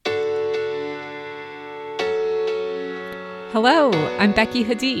Hello, I'm Becky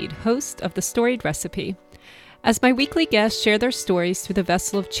Hadid, host of The Storied Recipe. As my weekly guests share their stories through the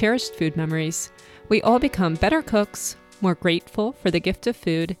vessel of cherished food memories, we all become better cooks, more grateful for the gift of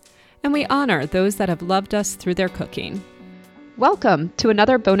food, and we honor those that have loved us through their cooking. Welcome to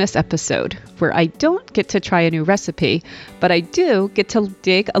another bonus episode where I don't get to try a new recipe, but I do get to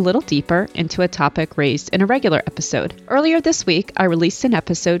dig a little deeper into a topic raised in a regular episode. Earlier this week, I released an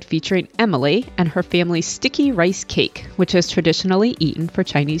episode featuring Emily and her family's sticky rice cake, which is traditionally eaten for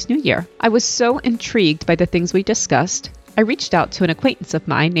Chinese New Year. I was so intrigued by the things we discussed, I reached out to an acquaintance of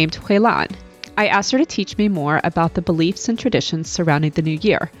mine named Huilan. I asked her to teach me more about the beliefs and traditions surrounding the new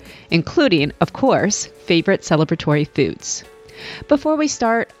year, including, of course, favorite celebratory foods. Before we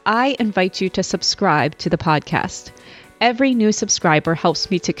start, I invite you to subscribe to the podcast. Every new subscriber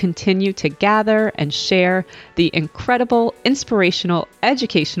helps me to continue to gather and share the incredible, inspirational,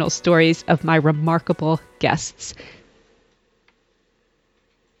 educational stories of my remarkable guests.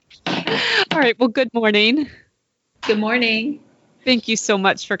 All right, well, good morning. Good morning. Thank you so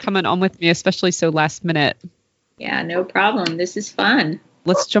much for coming on with me, especially so last minute. Yeah, no problem. This is fun.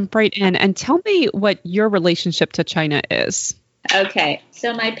 Let's jump right in and tell me what your relationship to China is. Okay,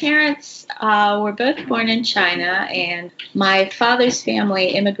 so my parents were both born in China, and my father's family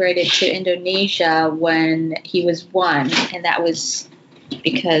immigrated to Indonesia when he was 1, and that was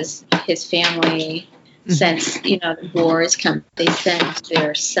because his family, since the wars come, they sent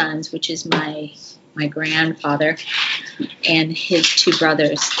their sons, which is my grandfather and his 2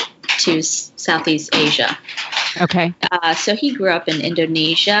 brothers, to Southeast Asia. Okay. So he grew up in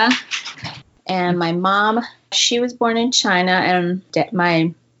Indonesia, and my mom, she was born in China, and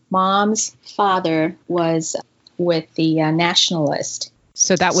my mom's father was with the nationalist.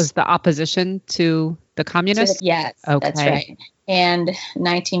 So that was the opposition to the communists? Yes, okay. That's right. And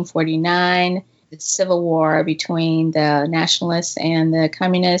 1949, the civil war between the nationalists and the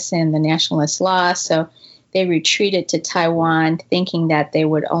communists, and the nationalists lost. So they retreated to Taiwan, thinking that they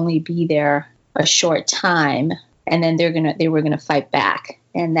would only be there a short time, and then they were gonna fight back,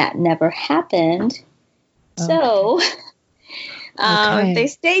 and that never happened. So they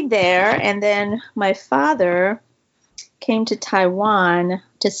stayed there, and then my father came to Taiwan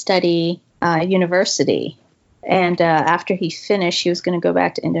to study university. And after he finished, he was going to go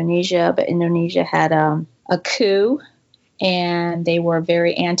back to Indonesia, but Indonesia had a coup, and they were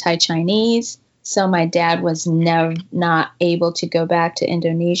very anti-Chinese. So my dad was not able to go back to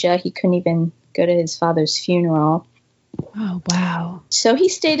Indonesia. He couldn't even go to his father's funeral. Oh, wow. So he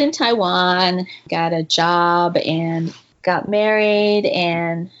stayed in Taiwan, got a job, and got married,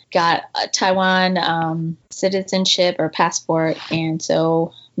 and got a Taiwan citizenship or passport. And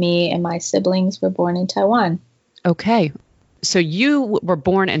so me and my siblings were born in Taiwan. Okay. So you were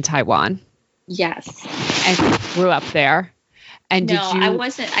born in Taiwan? Yes. And grew up there? And no,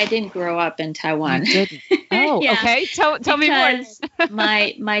 I didn't grow up in Taiwan. You didn't? Oh, yeah. Okay. Tell me more.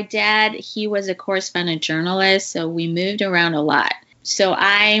 my dad, he was a correspondent journalist, so we moved around a lot. So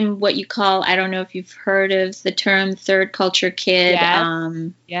I'm what you call, I don't know if you've heard of the term third culture kid.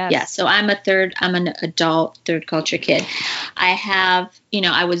 Yes. Yeah, so I'm an adult third culture kid. I have,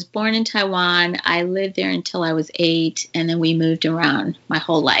 I was born in Taiwan. I lived there until I was 8, and then we moved around my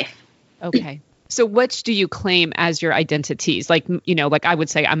whole life. Okay. So which do you claim as your identities? Like I would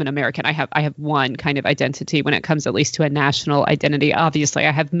say I'm an American. I have one kind of identity when it comes at least to a national identity. Obviously,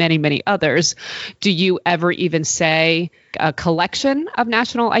 I have many, many others. Do you ever even say a collection of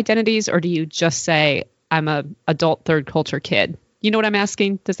national identities, or do you just say I'm a adult third culture kid? You know what I'm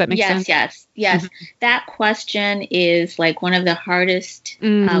asking? Does that make sense? Yes. Mm-hmm. That question is like one of the hardest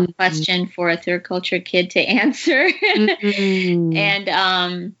question for a third culture kid to answer.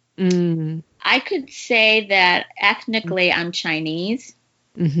 And I could say that ethnically I'm Chinese.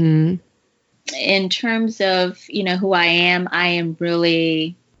 Mm-hmm. In terms of, who I am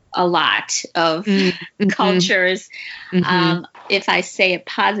really a lot of cultures. Mm-hmm. If I say it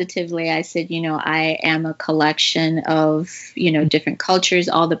positively, I said, I am a collection of, different cultures,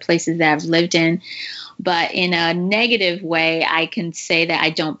 all the places that I've lived in. But in a negative way, I can say that I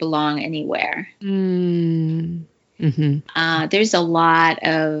don't belong anywhere. Mm-hmm. There's a lot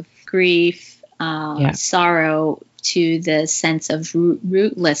of grief, sorrow to the sense of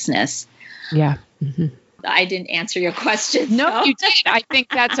rootlessness. Yeah. Mm-hmm. I didn't answer your question. No, you did. I think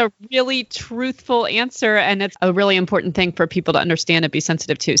that's a really truthful answer, and it's a really important thing for people to understand and be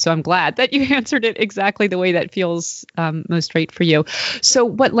sensitive to. So I'm glad that you answered it exactly the way that feels most right for you. So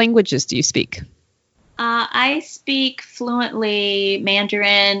what languages do you speak? I speak fluently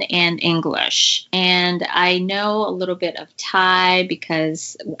Mandarin and English, and I know a little bit of Thai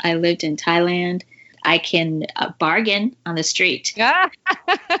because I lived in Thailand. I can bargain on the street.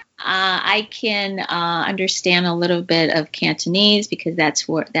 I can understand a little bit of Cantonese because that's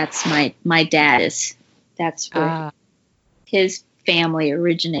my dad is. That's where his family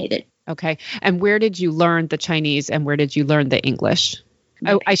originated. Okay. And where did you learn the Chinese and where did you learn the English?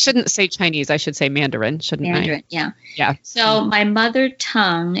 Oh, I shouldn't say Chinese. I should say Mandarin, shouldn't I? Mandarin, yeah. Yeah. So my mother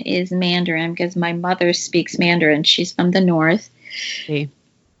tongue is Mandarin because my mother speaks Mandarin. She's from the north. Okay.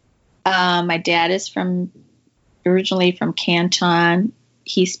 My dad is originally from Canton.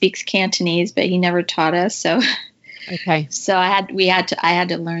 He speaks Cantonese, but he never taught us. So, okay. So I had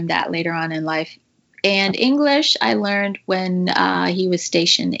to learn that later on in life. And English I learned when he was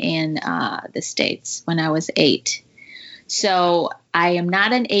stationed in the States when I was 8. So I am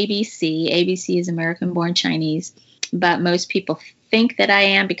not an ABC. ABC is American-born Chinese, but most people think that I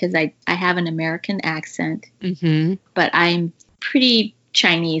am because I have an American accent. Mm-hmm. But I'm pretty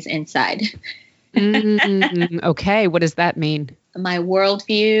Chinese inside. Okay, what does that mean? My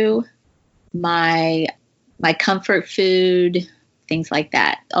worldview, my comfort food, things like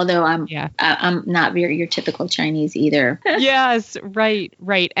that. Although I'm not your typical Chinese either. Yes, right.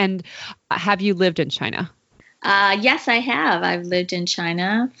 And have you lived in China? Yes, I have. I've lived in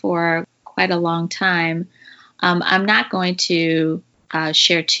China for quite a long time. I'm not going to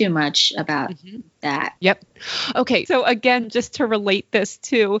share too much about that. Yep. Okay. So again, just to relate this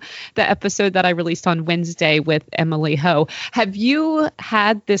to the episode that I released on Wednesday with Emily Ho, have you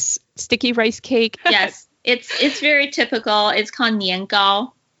had this sticky rice cake? Yes. It's very typical. It's called Nian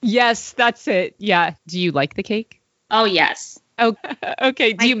Gao. Yes, that's it. Yeah. Do you like the cake? Oh, yes. Oh,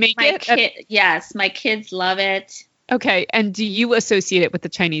 okay. Do you make it? Yes. My kids love it. Okay. And do you associate it with the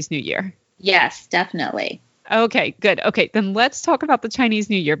Chinese New Year? Yes, definitely. Okay, good. Okay, then let's talk about the Chinese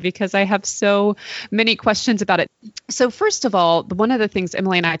New Year because I have so many questions about it. So first of all, one of the things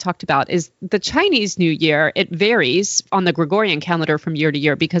Emily and I talked about is the Chinese New Year. It varies on the Gregorian calendar from year to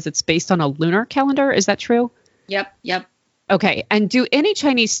year because it's based on a lunar calendar. Is that true? Yep. Okay, and do any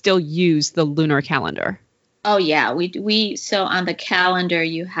Chinese still use the lunar calendar? Oh, yeah. So on the calendar,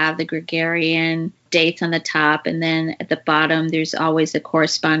 you have the Gregorian dates on the top, and then at the bottom, there's always a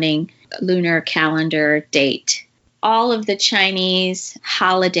corresponding lunar calendar date. All of the Chinese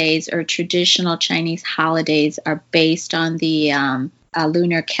holidays or traditional Chinese holidays are based on the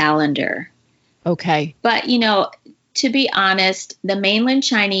lunar calendar. Okay. But, to be honest, the mainland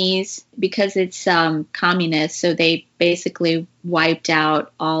Chinese, because it's communist, so they basically wiped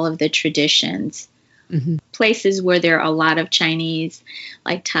out all of the traditions. Mm-hmm. Places where there are a lot of Chinese,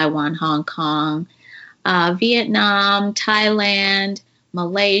 like Taiwan, Hong Kong, Vietnam, Thailand,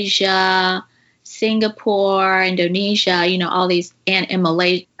 Malaysia, Singapore, Indonesia, all these, and in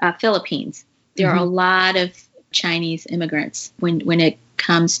Malaysia, Philippines. There are a lot of Chinese immigrants. When it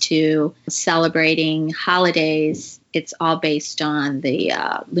comes to celebrating holidays, it's all based on the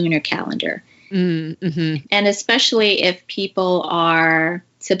lunar calendar. Mm-hmm. And especially if people are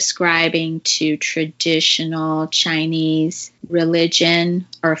subscribing to traditional Chinese religion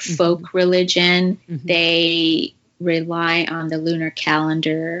or folk religion, they rely on the lunar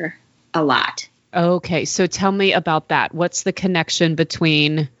calendar a lot. Okay, so tell me about that. What's the connection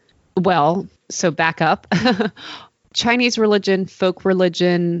between, so back up, Chinese religion, folk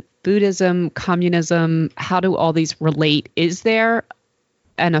religion, Buddhism, communism, how do all these relate? Is there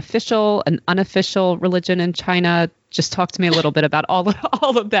an official, an unofficial religion in China? Just talk to me a little bit about all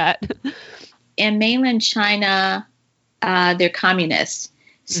of that. In mainland China, they're communists.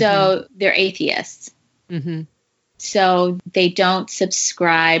 So they're atheists. Mm-hmm. So they don't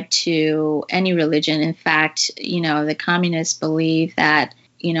subscribe to any religion. In fact, the communists believe that,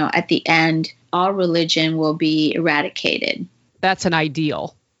 at the end, all religion will be eradicated. That's an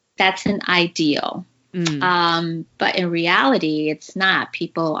ideal. That's an ideal. But in reality, it's not.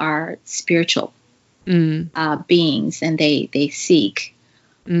 People are spiritual beings, and they seek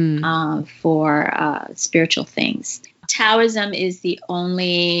for spiritual things. Taoism is the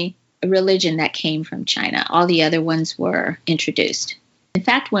only religion that came from China. All the other ones were introduced. In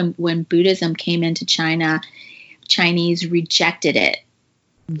fact, when Buddhism came into China, Chinese rejected it.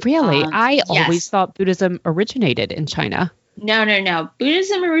 Really? I always thought Buddhism originated in China. No.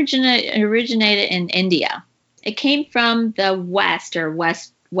 Buddhism originated in India. It came from the west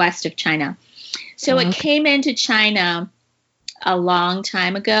of China. So it came into China a long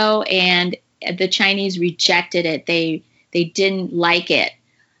time ago, and the Chinese rejected it. They didn't like it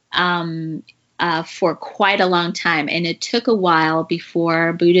for quite a long time, and it took a while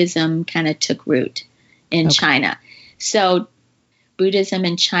before Buddhism kind of took root in China. So Buddhism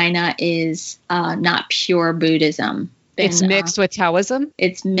in China is not pure Buddhism. It's mixed with Taoism?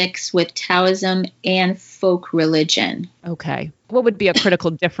 It's mixed with Taoism and folk religion. Okay. What would be a critical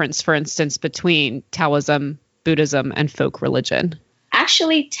difference, for instance, between Taoism, Buddhism, and folk religion?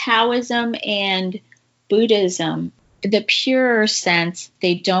 Actually, Taoism and Buddhism, the pure sense,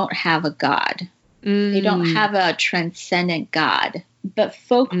 they don't have a God. They don't have a transcendent God. But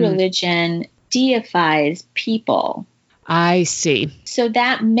folk religion deifies people. I see. So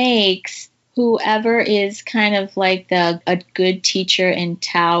that makes whoever is kind of like a good teacher in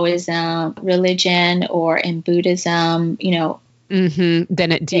Taoism religion or in Buddhism,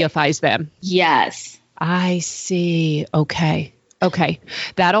 then it deifies them. Yes. I see. Okay.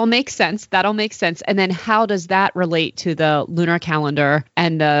 That all makes sense. And then how does that relate to the lunar calendar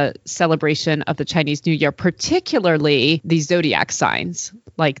and the celebration of the Chinese New Year, particularly the zodiac signs?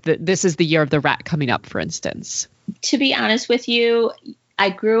 Like this is the year of the rat coming up, for instance. To be honest with you, I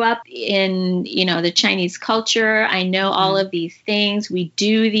grew up in, the Chinese culture. I know all of these things. We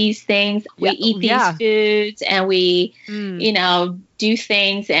do these things. We eat these foods and we, do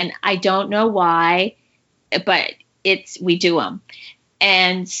things. And I don't know why, but we do them.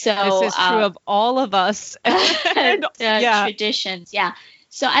 And so this is true of all of us. Traditions. Yeah.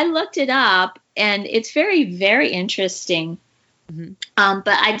 So I looked it up and it's very, very interesting. But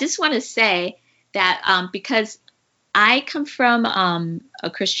I just want to say that because I come from a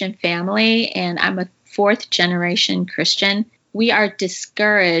Christian family and I'm a fourth generation Christian, we are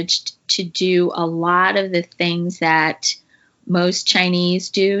discouraged to do a lot of the things that most Chinese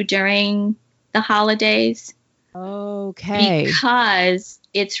do during the holidays. Okay. Because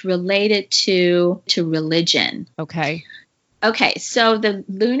it's related to religion. Okay. Okay, so the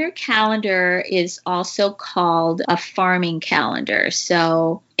lunar calendar is also called a farming calendar.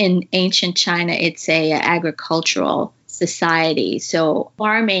 So in ancient China, it's a agricultural society. So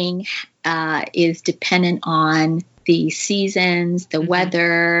farming is dependent on the seasons, the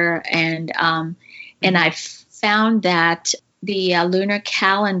weather, and I've found that the lunar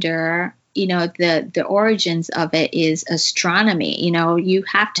calendar, the origins of it is astronomy. You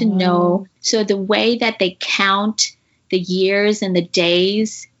have to know. So the way that they count the years and the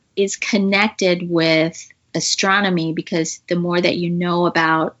days is connected with astronomy, because the more that you know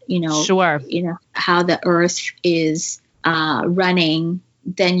about, how the earth is running,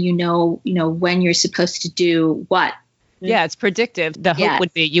 then when you're supposed to do what. Yeah, it's predictive. The hope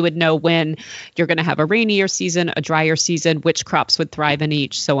would be you would know when you're going to have a rainier season, a drier season, which crops would thrive in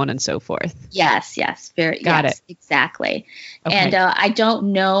each, so on and so forth. Yes. Got it. Exactly. Okay. And I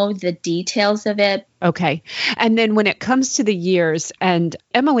don't know the details of it. Okay. And then when it comes to the years, and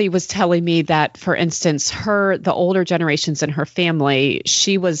Emily was telling me that, for instance, the older generations in her family,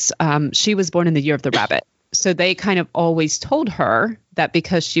 she was born in the year of the rabbit. So they kind of always told her that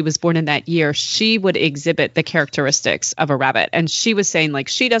because she was born in that year, she would exhibit the characteristics of a rabbit. And she was saying, like,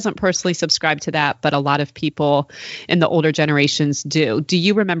 she doesn't personally subscribe to that, but a lot of people in the older generations do. Do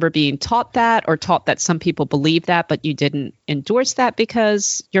you remember being taught that, or taught that some people believe that, but you didn't endorse that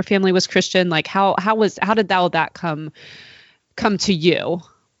because your family was Christian? Like, how did all that come to you?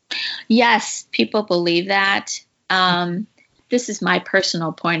 Yes, people believe that. This is my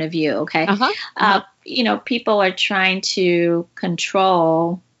personal point of view. Okay. People are trying to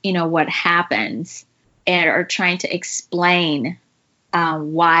control, what happens, and are trying to explain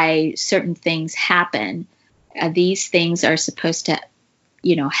why certain things happen. These things are supposed to,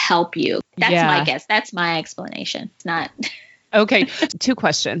 help you. That's my guess. That's my explanation. It's not. Okay. 2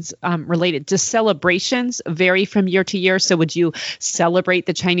 questions related. Do celebrations vary from year to year? So would you celebrate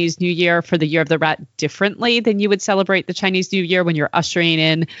the Chinese New Year for the year of the rat differently than you would celebrate the Chinese New Year when you're ushering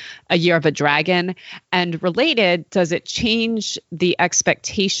in a year of a dragon? And related, does it change the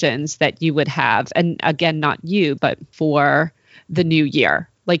expectations that you would have? And again, not you, but for the new year.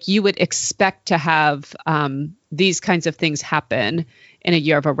 Like, you would expect to have these kinds of things happen in a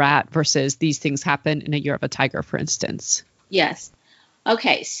year of a rat versus these things happen in a year of a tiger, for instance. Yes.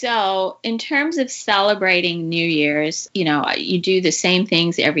 Okay. So in terms of celebrating New Year's, you do the same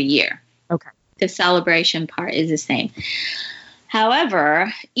things every year. Okay. The celebration part is the same.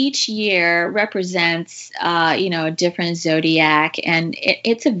 However, each year represents, a different zodiac, and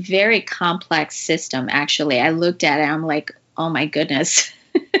it's a very complex system, actually. I looked at it, I'm like, oh my goodness.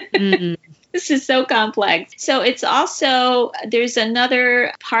 This is so complex. So it's also, there's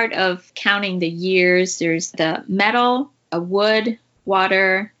another part of counting the years. There's the metal, a wood,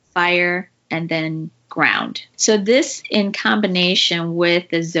 water, fire, and then ground. So this in combination with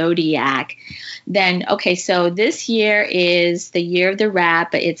the zodiac, then, okay, so this year is the year of the rat,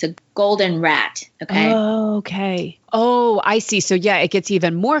 but it's a golden rat. Okay. Oh, okay. Oh, I see. So yeah, it gets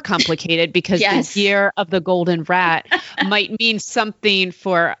even more complicated because Yes. the year of the golden rat might mean something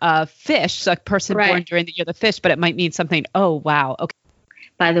for a fish, a person Right. born during the year of the fish, but it might mean something. Oh, wow. Okay.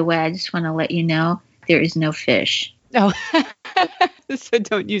 By the way, I just want to let you know there is no fish. Oh, so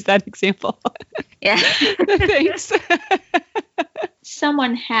don't use that example. Yeah. Thanks.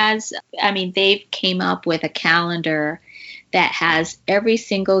 Someone has, they've came up with a calendar that has every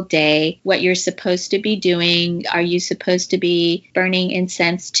single day what you're supposed to be doing. Are you supposed to be burning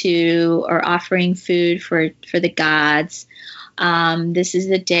incense to or offering food for the gods? This is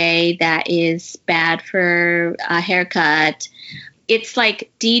the day that is bad for a haircut. It's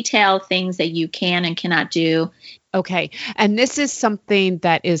like detailed things that you can and cannot do. Okay. And this is something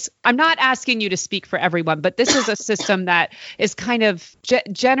that is, I'm not asking you to speak for everyone, but this is a system that is kind of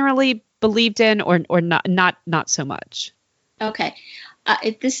generally believed in or not so much. Okay.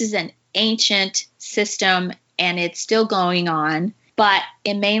 This is an ancient system and it's still going on, but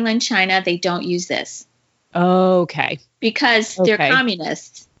in mainland China, they don't use this. Okay. Because they're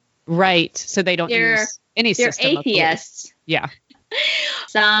communists. Right. So they don't use any system. They're atheists. Yeah.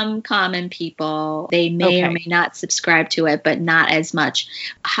 Some common people, they may or may not subscribe to it, but not as much.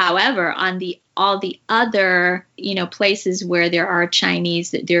 However, on all the other, places where there are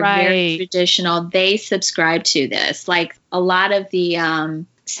Chinese, they're very traditional. They subscribe to this. Like a lot of the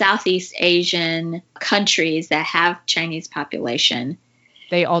Southeast Asian countries that have Chinese population.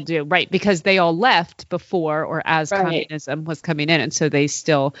 They all do, right? Because they all left before or as communism was coming in. And so they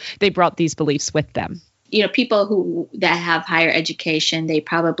brought these beliefs with them. People that have higher education, they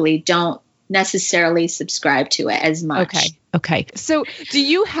probably don't necessarily subscribe to it as much. Okay. So do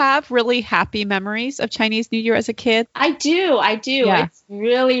you have really happy memories of Chinese New Year as a kid? I do. Yeah. It's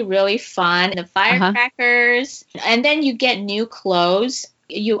really, really fun. The firecrackers. And then you get new clothes.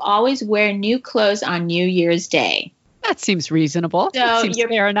 You always wear new clothes on New Year's Day. That seems reasonable. So that seems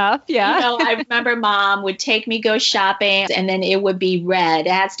fair enough. Yeah. I remember Mom would take me go shopping and then it would be red.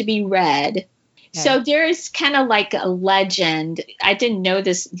 It has to be red. Okay. So there's kind of like a legend. I didn't know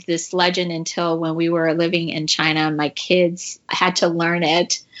this legend until when we were living in China. My kids had to learn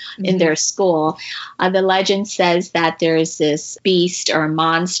it in their school. The legend says that there's this beast or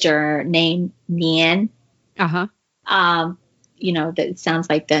monster named Nian. Uh-huh. That sounds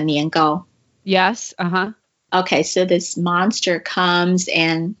like the Nian Gao. Yes. Uh-huh. Okay, so this monster comes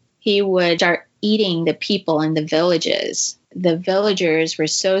and he would start eating the people in the villages. The villagers were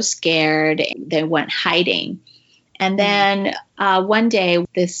so scared, they went hiding. And then one day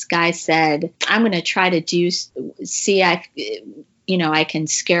this guy said, I'm going to try to I can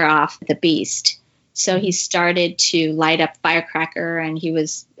scare off the beast. So he started to light up firecracker and he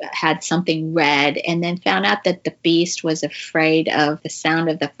had something red and then found out that the beast was afraid of the sound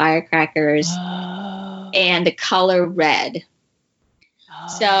of the firecrackers and the color red.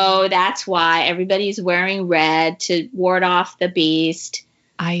 So that's why everybody's wearing red to ward off the beast.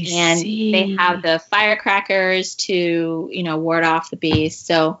 I see. They have the firecrackers to, ward off the beast.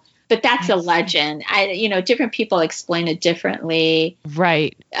 So, but that's a legend. Different people explain it differently.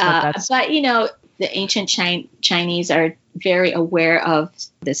 Right. But the ancient Chinese are very aware of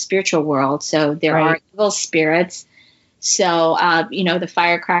the spiritual world. So there are evil spirits. So, the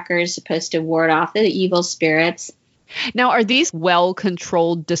firecracker is supposed to ward off the evil spirits. Now, are these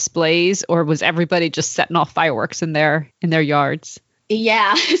well-controlled displays, or was everybody just setting off fireworks in their yards?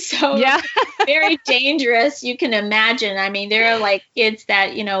 Yeah. So very dangerous. You can imagine. There are like kids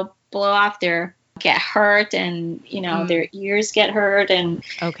that, blow off get hurt and, their ears get hurt. And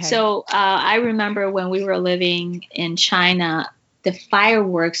so I remember when we were living in China, the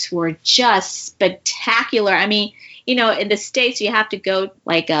fireworks were just spectacular. In the States, you have to go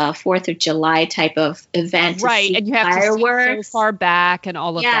like a 4th of July type of event to see and you have fireworks. To see so far back and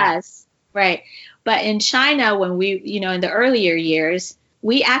all of that. Yes, right. But in China, when we, in the earlier years,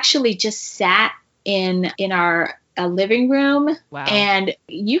 we actually just sat in our living room, and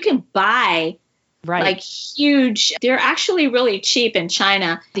you can buy like huge. They're actually really cheap in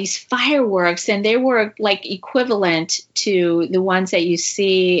China. These fireworks, and they were like equivalent to the ones that you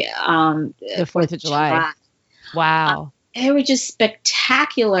see the 4th of July. Wow. They were just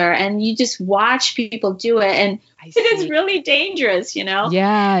spectacular, and you just watch people do it, and it is really dangerous,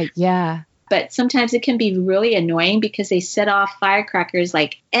 Yeah. But sometimes it can be really annoying because they set off firecrackers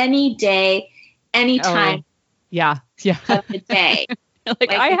like any day, any time of the day.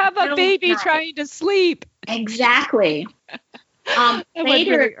 like I have a baby trying to sleep. Exactly. That would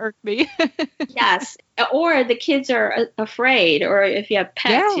Later, really irk me. yes, or the kids are afraid, or if you have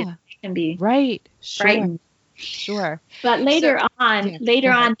pets, Yeah. it can be Right. Sure. frightened. Sure. But So, later go ahead. on,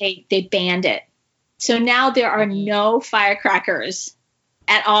 they banned it. So now there are no firecrackers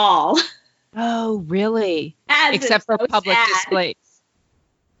at all. Oh, really? As Except it's for so public sad. displays.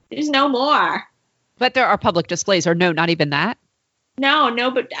 There's no more. But there are public displays, or no, not even that?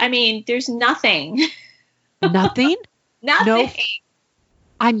 No, but I mean, there's nothing. Nothing? Nothing No.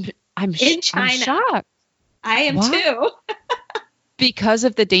 I'm in China. I'm shocked. I am What? too. Because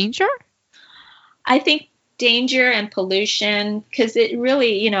of the danger? I think danger and pollution, because it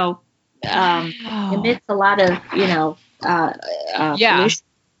really, Wow. emits a lot of, Yeah. pollution.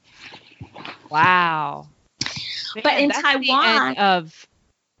 Wow. But in that's Taiwan, the end of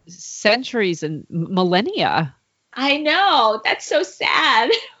centuries and millennia. I know, that's so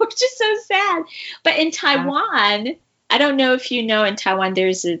sad. We're just so sad. But in Taiwan, I don't know if you know, in Taiwan,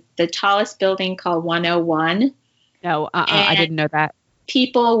 there's the tallest building called 101. No, I didn't know that.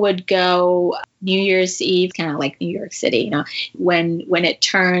 People would go New Year's Eve, kind of like New York City, when it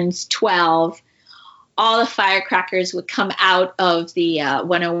turns 12, all the firecrackers would come out of the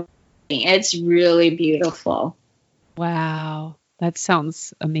 101. It's really beautiful. Wow. That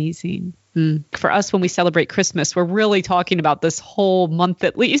sounds amazing. For us, when we celebrate Christmas, we're really talking about this whole month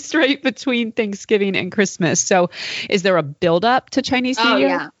at least, right? Between Thanksgiving and Christmas. So is there a build-up to Chinese New Year?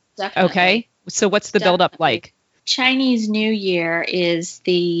 Oh, yeah, definitely. Okay. So what's the build-up like? Chinese New Year is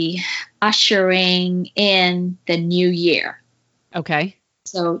the ushering in the new year. Okay.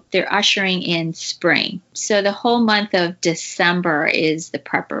 So they're ushering in spring. So the whole month of December is the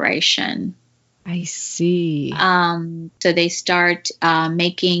preparation. I see. So they start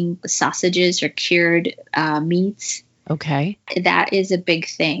making sausages or cured meats. Okay. That is a big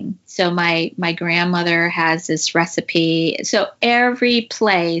thing. So my grandmother has this recipe. So every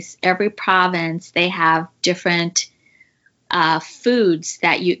place, every province, they have different foods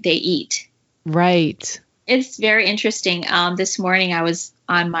that they eat. Right. It's very interesting. This morning I was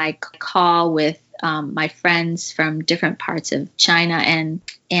on my call with my friends from different parts of China, and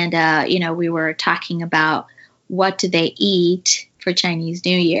we were talking about what do they eat for Chinese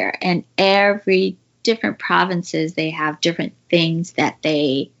New Year, and every different provinces, they have different things that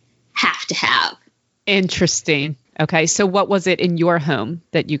they have to have. Interesting. Okay. So what was it in your home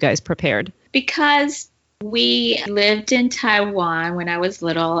that you guys prepared? Because we lived in Taiwan when I was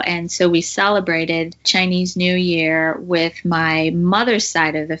little, and so we celebrated Chinese New Year with my mother's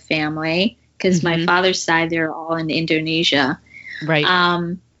side of the family, because my father's side, they're all in Indonesia. Right.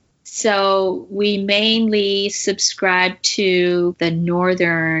 So we mainly subscribe to the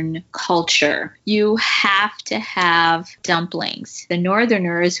northern culture. You have to have dumplings. The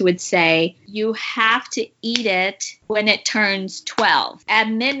northerners would say you have to eat it when it turns 12. At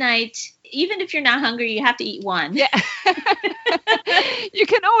midnight, even if you're not hungry, you have to eat one. Yeah. You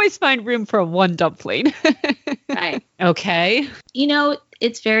can always find room for one dumpling. Right. Okay.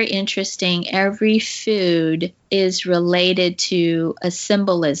 It's very interesting. Every food is related to a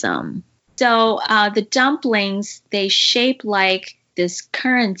symbolism. So the dumplings, they shape like this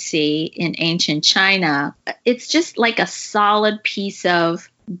currency in ancient China. It's just like a solid piece of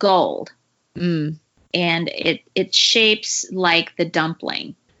gold. And it shapes like the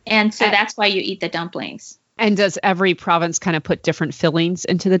dumpling. And so that's why you eat the dumplings. And does every province kind of put different fillings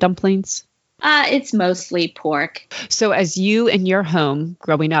into the dumplings? It's mostly pork. So as you in your home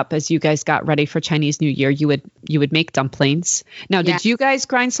growing up, as you guys got ready for Chinese New Year, you would make dumplings. Now, did you guys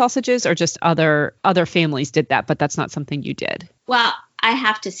grind sausages, or just other families did that, but that's not something you did? Well, I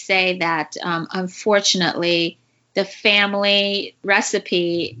have to say that unfortunately, the family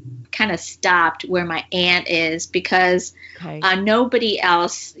recipe kind of stopped where my aunt is, because nobody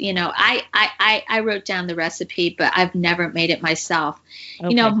else, I wrote down the recipe, but I've never made it myself.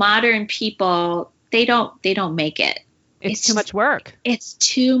 Okay. Modern people, they don't make it. It's too much work. It's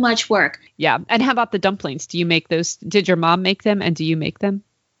too much work. Yeah. And how about the dumplings? Do you make those? Did your mom make them, and do you make them?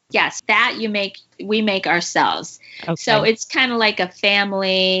 Yes, we make ourselves. Okay. So it's kind of like a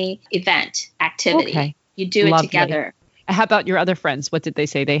family event activity. Okay. You do it together. How about your other friends? What did they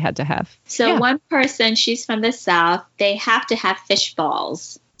say they had to have? So one person, she's from the South, they have to have fish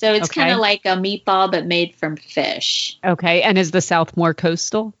balls. So it's kind of like a meatball, but made from fish. Okay. And is the South more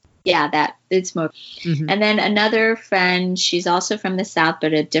coastal? Yeah, it's more. And then another friend, she's also from the South,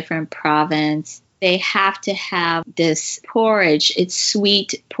 but a different province. they have to have this porridge. It's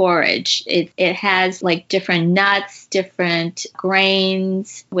sweet porridge. It has like different nuts, different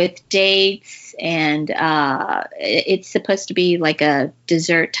grains with dates, and it's supposed to be like a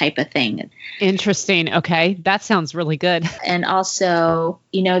dessert type of thing. Interesting. Okay. That sounds really good. And also,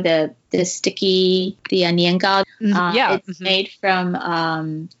 the sticky, the Nian Gao, it's made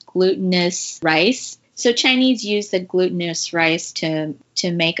from glutinous rice. So Chinese use the glutinous rice to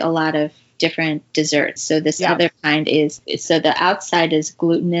make a lot of different desserts. So this other kind so the outside is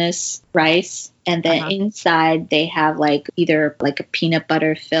glutinous rice, and the inside they have like either like a peanut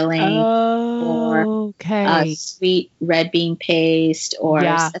butter filling or a sweet red bean paste or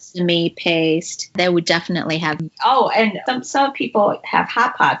sesame paste. They would definitely have. Oh, and some people have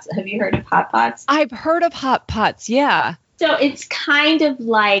hot pots. Have you heard of hot pots? I've heard of hot pots. Yeah. So it's kind of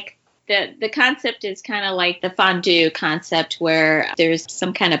like the concept is kind of like the fondue concept where there's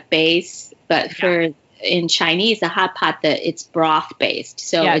some kind of base, but in Chinese, a hot pot, it's broth based.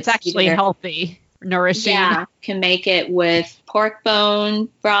 So it's actually healthy, nourishing. Yeah, can make it with pork bone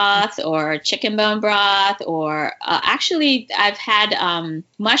broth or chicken bone broth, or actually I've had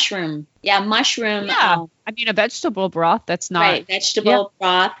mushroom. Yeah, mushroom. Yeah, I mean a vegetable broth. That's not right. Vegetable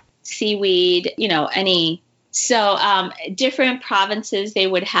broth, seaweed. Any. So different provinces, they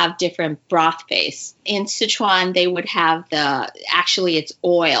would have different broth base. In Sichuan, they would have it's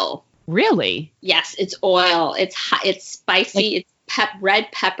oil. Really? Yes, it's oil. It's hot, it's spicy. It's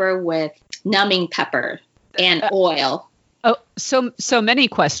red pepper with numbing pepper and oil. Oh, so many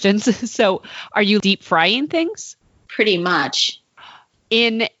questions. So are you deep frying things? Pretty much.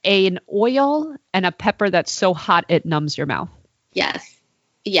 In an oil and a pepper that's so hot it numbs your mouth? Yes.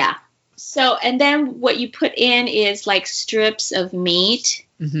 Yeah. So, and then what you put in is like strips of meat.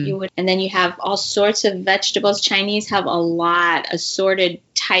 And then you have all sorts of vegetables. Chinese have a lot assorted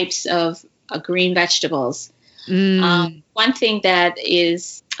types of green vegetables. One thing that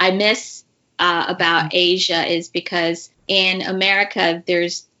I miss about Asia is because in America,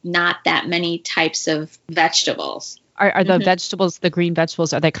 there's not that many types of vegetables. Are the vegetables, the green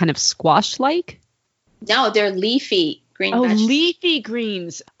vegetables, are they kind of squash-like? No, they're leafy. Leafy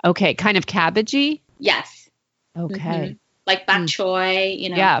greens. Okay, kind of cabbagey? Yes. Okay. Like bok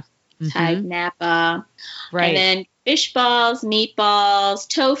choy, type napa. Right. And then fish balls, meatballs,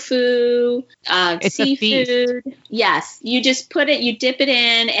 tofu, seafood. Yes. You just you dip it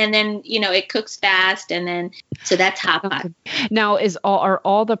in, and then, it cooks fast, and then, so that's hot pot. Now, are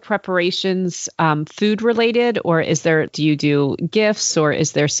all the preparations food related, or do you do gifts, or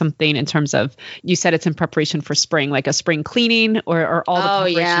is there something in terms of, you said it's in preparation for spring, like a spring cleaning, or all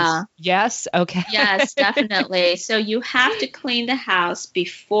the preparations? Yeah. Yes? Okay. Yes, definitely. So you have to clean the house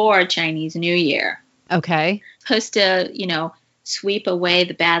before Chinese New Year. Okay. Supposed to, sweep away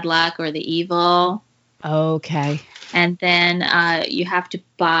the bad luck or the evil. Okay. And then you have to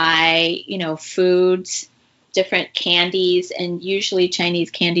buy, foods, different candies, and usually Chinese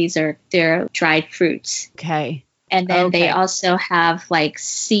candies they're dried fruits. Okay. And then they also have like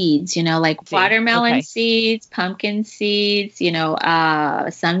seeds, like watermelon seeds, pumpkin seeds,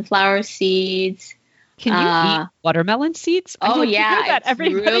 sunflower seeds. Can you eat watermelon seeds? It's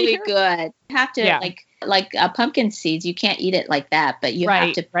really good. You have to like pumpkin seeds. You can't eat it like that, but you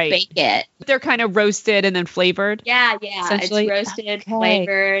have to bake it. They're kind of roasted and then flavored. Yeah. It's roasted,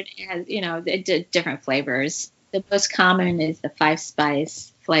 flavored. It has, different flavors. The most common is the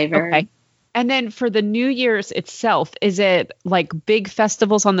 5-spice flavor. Okay. And then for the New Year's itself, is it like big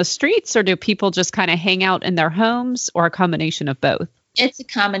festivals on the streets, or do people just kind of hang out in their homes, or a combination of both? It's a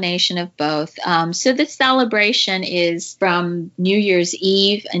combination of both. So the celebration is from New Year's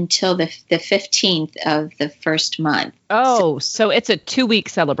Eve until the 15th of the first month. Oh, so it's a 2-week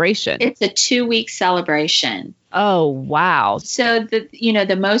celebration. It's a 2-week celebration. Oh, wow. So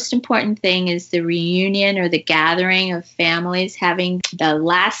the most important thing is the reunion or the gathering of families having the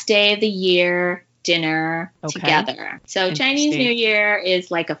last day of the year dinner together. So Chinese New Year is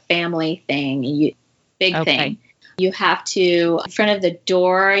like a family thing, big thing. You have to, in front of the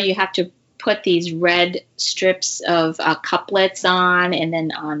door, you have to put these red strips of couplets on, and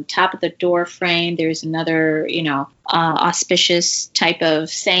then on top of the door frame, there's another, auspicious type of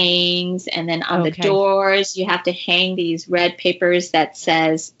sayings. And then on the doors, you have to hang these red papers that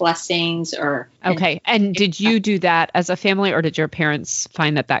says blessings or. Okay. And did you do that as a family, or did your parents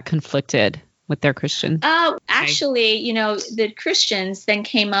find that conflicted with their Christian? Actually, the Christians then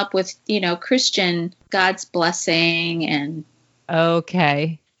came up with, Christian God's blessing and.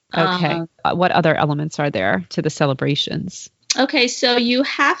 Okay. What other elements are there to the celebrations? Okay, so you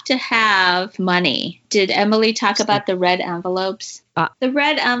have to have money. Did Emily talk about the red envelopes? The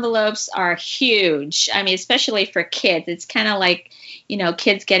red envelopes are huge. I mean, especially for kids. It's kind of like,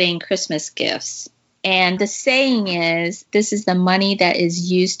 kids getting Christmas gifts. And the saying is, this is the money that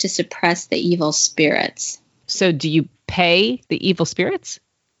is used to suppress the evil spirits. So do you pay the evil spirits?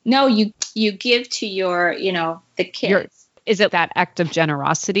 No, you give to your, the kids. Is it that act of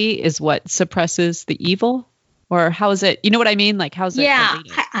generosity is what suppresses the evil? Or how is it? You know what I mean? Like, how's it? Yeah,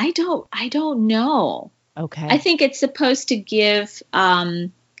 I don't know. Okay. I think it's supposed to give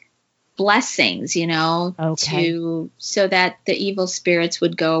blessings, so that the evil spirits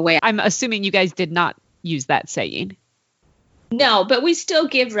would go away. I'm assuming you guys did not use that saying. No, but we still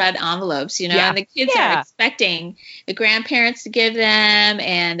give red envelopes, and the kids are expecting the grandparents to give them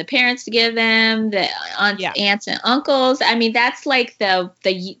and the parents to give them, the aunts and uncles. I mean, that's like the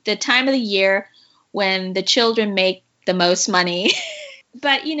time of the year when the children make the most money.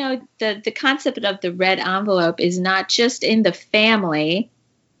 But, the concept of the red envelope is not just in the family,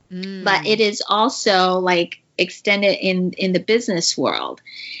 but it is also like extended in the business world.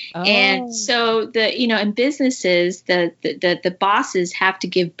 Oh. And so in businesses, the bosses have to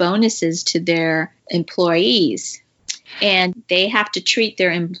give bonuses to their employees. And they have to treat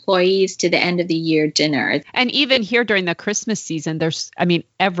their employees to the end of the year dinner. And even here during the Christmas season,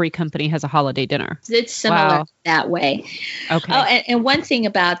 every company has a holiday dinner. It's similar that way. Okay. Oh, and one thing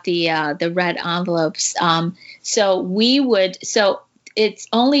about the red envelopes. So it's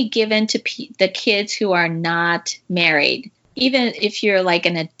only given to the kids who are not married. Even if you're like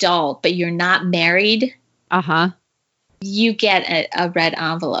an adult, but you're not married, you get a red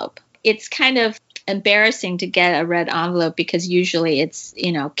envelope. It's kind of embarrassing to get a red envelope because usually it's,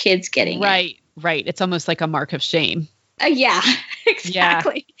 kids getting it. Right. It's almost like a mark of shame. Yeah,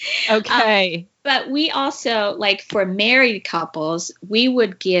 exactly. Yeah. Okay. But we also, like for married couples, we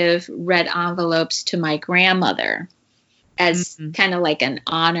would give red envelopes to my grandmother as kind of like an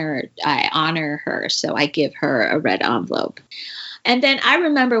honor. I honor her, so I give her a red envelope. And then I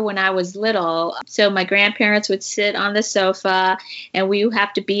remember when I was little, so my grandparents would sit on the sofa and we would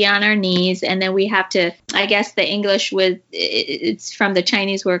have to be on our knees. And then we have to, I guess the English it's from the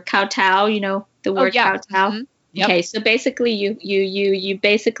Chinese word kowtow, the word kowtow. Mm-hmm. Yep. Okay, so basically you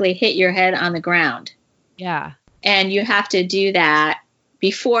basically hit your head on the ground. Yeah. And you have to do that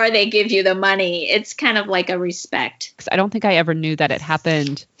before they give you the money. It's kind of like a respect. I don't think I ever knew that it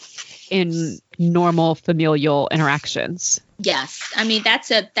happened in normal familial interactions. Yes. I mean,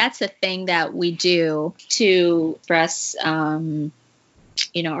 that's a thing that we do to express, our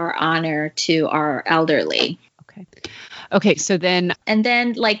honor to our elderly. Okay. So then. And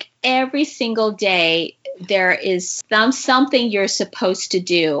then like every single day, there is something you're supposed to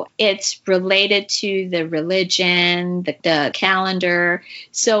do. It's related to the religion, the calendar.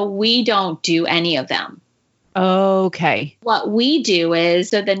 So we don't do any of them. Okay. What we do is,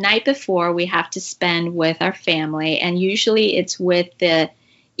 so the night before we have to spend with our family, and usually it's with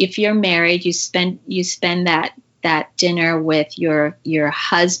if you're married, you spend that dinner with your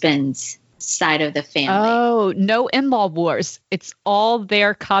husband's side of the family. Oh, no in-law wars. It's all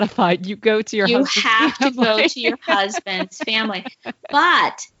there codified. You go to your husband's family. You have to go to your husband's family.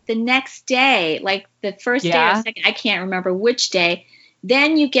 But the next day, like the first day or second, I can't remember which day,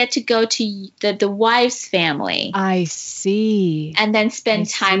 then you get to go to the wife's family. I see. And then spend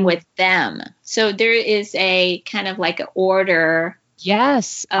time with them. So there is a kind of like an order.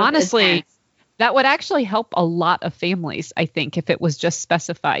 Yes. Honestly, events. That would actually help a lot of families, I think, if it was just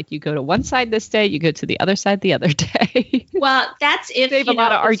specified. You go to one side this day, you go to the other side the other day. Well, that's if save a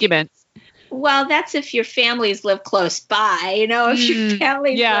lot of arguments. Well, that's if your families live close by. If your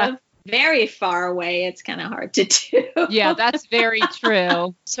families live very far away, it's kind of hard to do. Yeah, that's very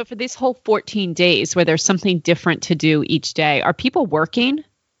true. So for these whole 14 days where there's something different to do each day, are people working?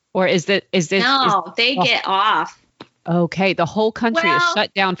 Or is this? No, they get off. Okay, the whole country is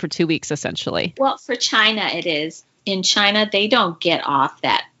shut down for 2 weeks, essentially. Well, for China, it is. In China, they don't get off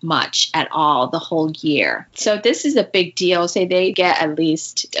that much at all the whole year. So this is a big deal. Say they get at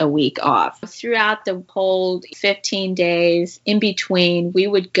least a week off. Throughout the whole 15 days in between, we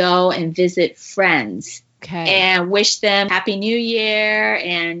would go and visit friends and wish them Happy New Year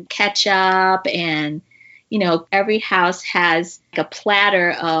and catch up. And, every house has a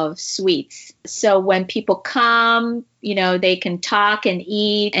platter of sweets. So when people come, they can talk and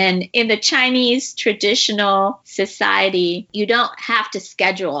eat. And in the Chinese traditional society, you don't have to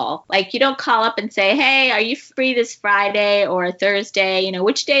schedule. Like you don't call up and say, hey, are you free this Friday or Thursday?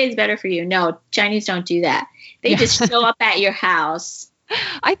 Which day is better for you? No, Chinese don't do that. They just show up at your house.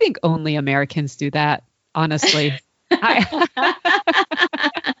 I think only Americans do that, honestly.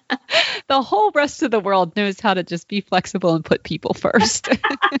 The whole rest of the world knows how to just be flexible and put people first.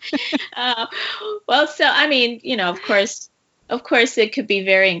 Well, so I mean, of course, it could be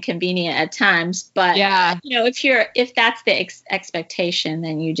very inconvenient at times, but yeah, if that's the expectation,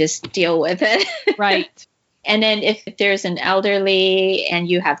 then you just deal with it. Right. And then if there's an elderly and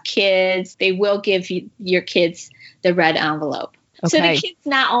you have kids, they will give your kids the red envelope. Okay. So the kids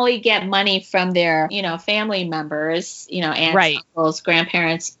not only get money from their, family members, aunts, right, uncles,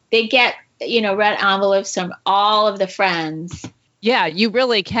 grandparents, they get, red envelopes from all of the friends. Yeah, you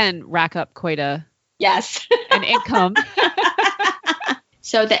really can rack up quite an income.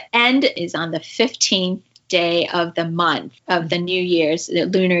 So the end is on the 15th day of the month of the New Year's, the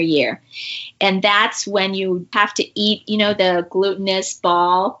lunar year. And that's when you have to eat, the glutinous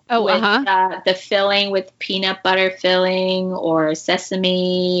ball with the filling with peanut butter filling or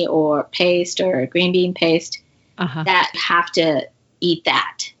sesame or paste or green bean paste. That have to eat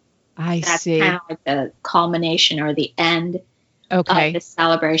that. That's see. Kind of like the culmination or the end of the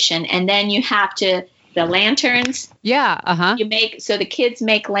celebration. And then you have to the lanterns. Yeah. You so the kids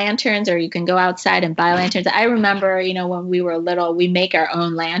make lanterns, or you can go outside and buy lanterns. I remember, when we were little, we make our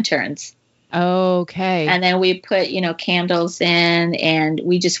own lanterns. Okay. And then we put, candles in, and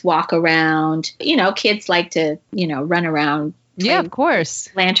we just walk around. Kids like to, run around. Yeah, of course.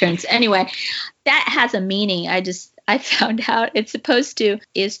 Lanterns. Anyway, that has a meaning. I found out it's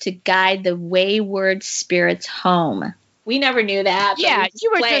is to guide the wayward spirits home. We never knew that. Yeah,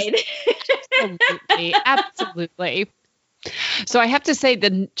 you were played. Absolutely. So I have to say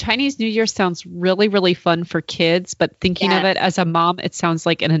the Chinese New Year sounds really, really fun for kids, but thinking of it as a mom, it sounds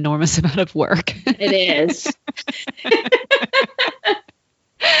like an enormous amount of work. It is.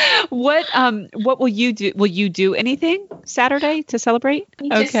 What will you do? Will you do anything Saturday to celebrate? We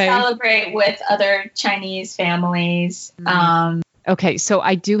just celebrate with other Chinese families. Okay, so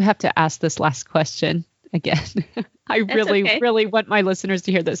I do have to ask this last question again. I really want my listeners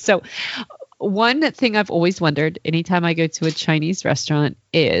to hear this. So one thing I've always wondered anytime I go to a Chinese restaurant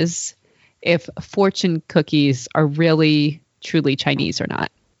is if fortune cookies are really, truly Chinese or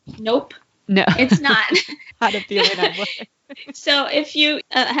not. Nope. No. It's not. I had a feeling I would. So if you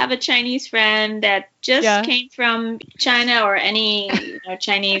have a Chinese friend that just came from China or any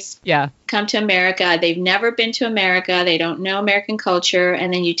Chinese come to America, they've never been to America, they don't know American culture,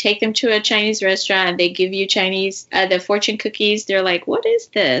 and then you take them to a Chinese restaurant and they give you Chinese, the fortune cookies, they're like, what is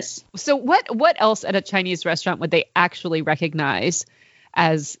this? So what else at a Chinese restaurant would they actually recognize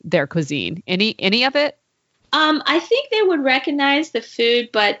as their cuisine? Any of it? I think they would recognize the food,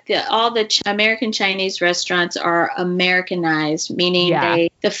 but all the American Chinese restaurants are Americanized, meaning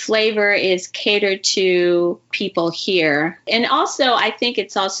the flavor is catered to people here. And also, I think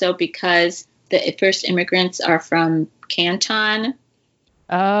it's also because the first immigrants are from Canton.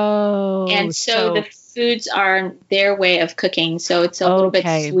 Oh. And so the foods are their way of cooking, so it's a little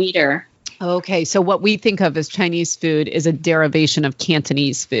bit sweeter. Okay, so what we think of as Chinese food is a derivation of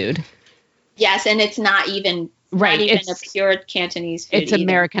Cantonese food. Yes, and it's not even a pure Cantonese food. It's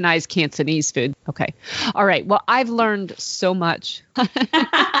Americanized Cantonese food. Okay. All right. Well, I've learned so much. And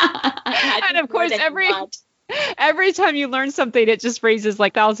of course, every time you learn something, it just raises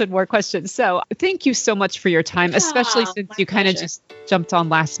like 1,000 more questions. So thank you so much for your time, especially since you kind of just jumped on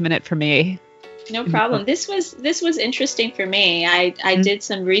last minute for me. No problem. This was interesting for me. I did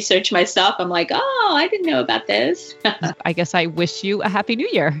some research myself. I'm like, I didn't know about this. I guess I wish you a Happy New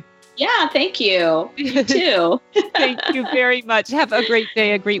Year. Yeah, thank you. You too. Thank you very much. Have a great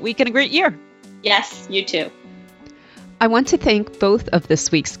day, a great week, and a great year. Yes, you too. I want to thank both of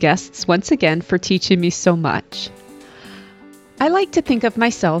this week's guests once again for teaching me so much. I like to think of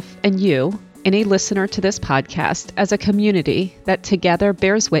myself and you, any listener to this podcast, as a community that together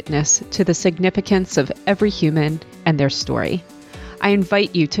bears witness to the significance of every human and their story. I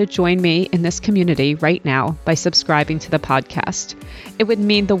invite you to join me in this community right now by subscribing to the podcast. It would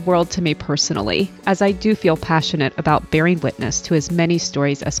mean the world to me personally, as I do feel passionate about bearing witness to as many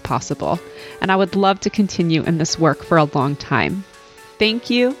stories as possible, and I would love to continue in this work for a long time.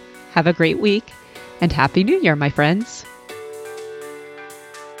 Thank you, have a great week, and Happy New Year, my friends.